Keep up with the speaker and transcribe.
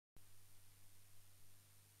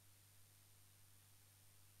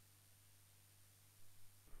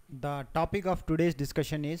The topic of today's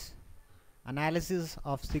discussion is analysis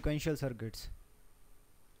of sequential circuits.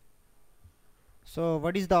 So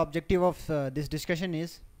what is the objective of this discussion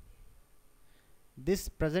is, this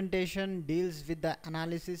presentation deals with the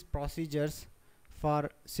analysis procedures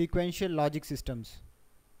for sequential logic systems.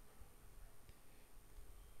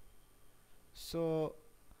 So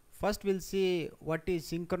first we'll see what is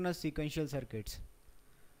synchronous sequential circuits.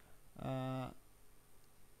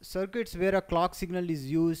 Circuits where a clock signal is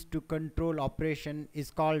used to control operation is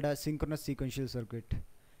called a synchronous sequential circuit.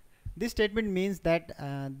 This statement means that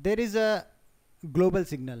there is a global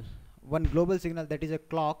signal, one global signal, that is a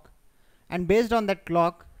clock, and based on that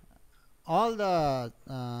clock all the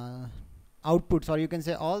outputs, or you can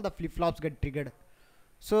say all the flip-flops, get triggered.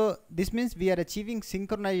 So this means we are achieving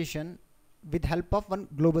synchronization with help of one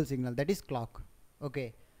global signal, that is clock.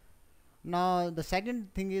 Okay, now the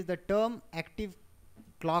second thing is the term active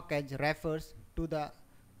clock edge refers to the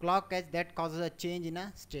clock edge that causes a change in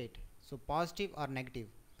a state, so positive or negative.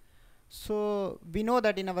 So we know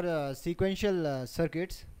that in our sequential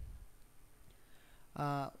circuits,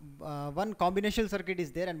 one combinational circuit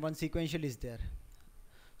is there and one sequential is there.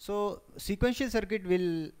 So sequential circuit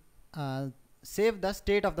will save the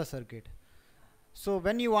state of the circuit. So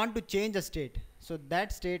when you want to change a state, so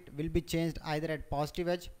that state will be changed either at positive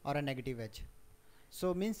edge or a negative edge.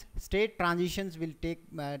 So means state transitions will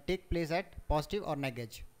take place at positive or negative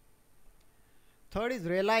edge. Third is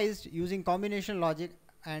realized using combination logic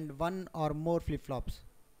and one or more flip-flops.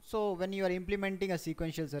 So when you are implementing a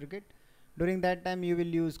sequential circuit, during that time you will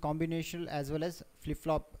use combinational as well as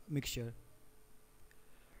flip-flop mixture.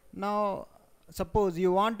 Now suppose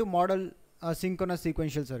you want to model a synchronous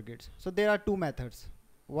sequential circuits. So there are two methods.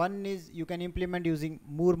 One is you can implement using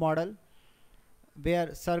Moore model,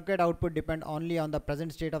 where circuit output depend only on the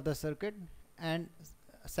present state of the circuit, and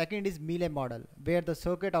second is mealy model, where the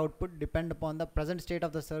circuit output depend upon the present state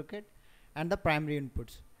of the circuit and the primary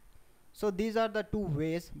inputs. So these are the two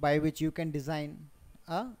ways by which you can design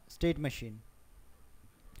a state machine,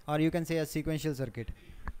 or you can say a sequential circuit.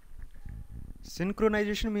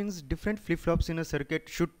 Synchronization means different flip-flops in a circuit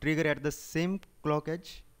should trigger at the same clock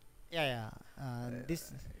edge.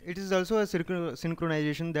 This It is also a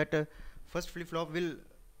synchronization that first flip-flop will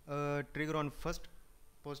trigger on first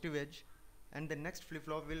positive edge, and the next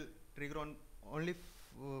flip-flop will trigger on only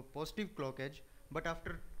positive clock edge, but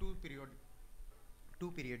after two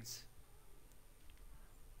periods.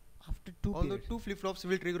 after two Although periods. two flip-flops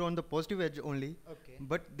will trigger on the positive edge only, Okay.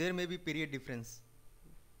 but there may be period difference.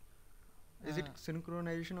 Is it Uh,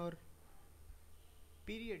 synchronization or?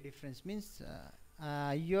 Period difference means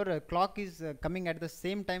your clock is coming at the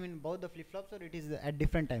same time in both the flip-flops, or it is at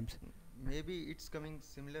different times? Maybe it's coming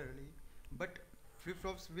similarly, but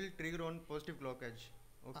flip-flops will trigger on positive clock edge.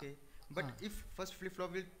 Okay, but if first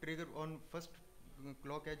flip-flop will trigger on first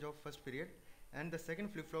clock edge of first period, and the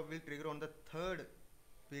second flip-flop will trigger on the third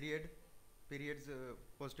period's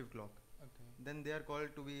positive clock, Okay. then they are called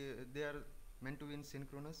to be they are meant to be in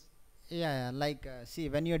synchronous. Like see,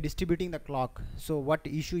 when you are distributing the clock, so what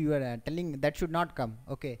issue you are telling, that should not come.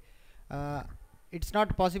 Okay, it's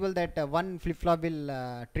not possible that one flip-flop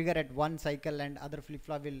will trigger at one cycle and other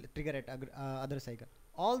flip-flop will trigger at other cycle.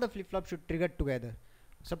 All the flip-flops should trigger together.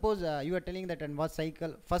 Suppose you are telling that in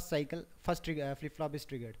first flip-flop is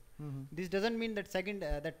triggered. This doesn't mean that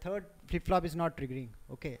that third flip-flop is not triggering.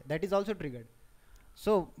 Okay, that is also triggered.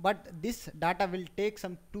 So but this data will take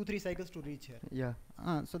some 2-3 cycles to reach here. Yeah.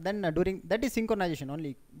 So then during that is synchronization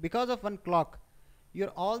only because of one clock.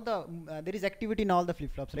 There is activity in all the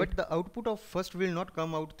flip-flops, right? But the output of first will not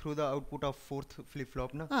come out through the output of fourth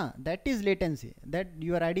flip-flop, no? That is latency. That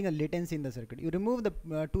you are adding a latency in the circuit. You remove the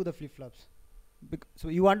the flip-flops. So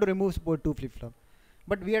you want to remove support 2 flip-flop.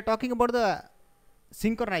 But we are talking about the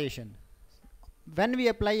synchronization. When we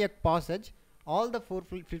apply a pause edge, all the 4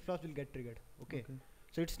 flip-flops will get triggered. Okay.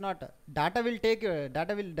 So it's not data will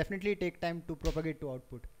definitely take time to propagate to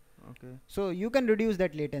output. Okay. So you can reduce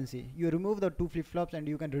that latency. You remove the 2 flip-flops and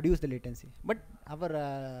you can reduce the latency. But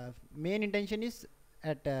our main intention is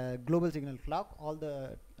at global signal clock, all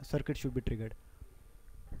the circuits should be triggered.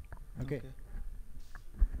 Okay.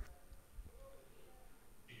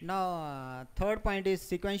 Now third point is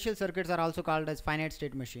sequential circuits are also called as finite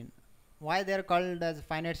state machine. Why they are called as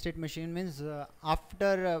finite state machine means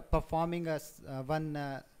after performing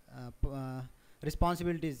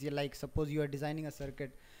responsibilities, like suppose you are designing a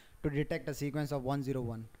circuit to detect a sequence of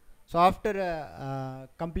 101. So after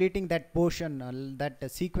completing that portion,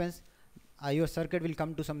 that sequence, your circuit will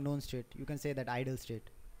come to some known state. You can say that idle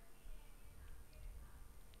state.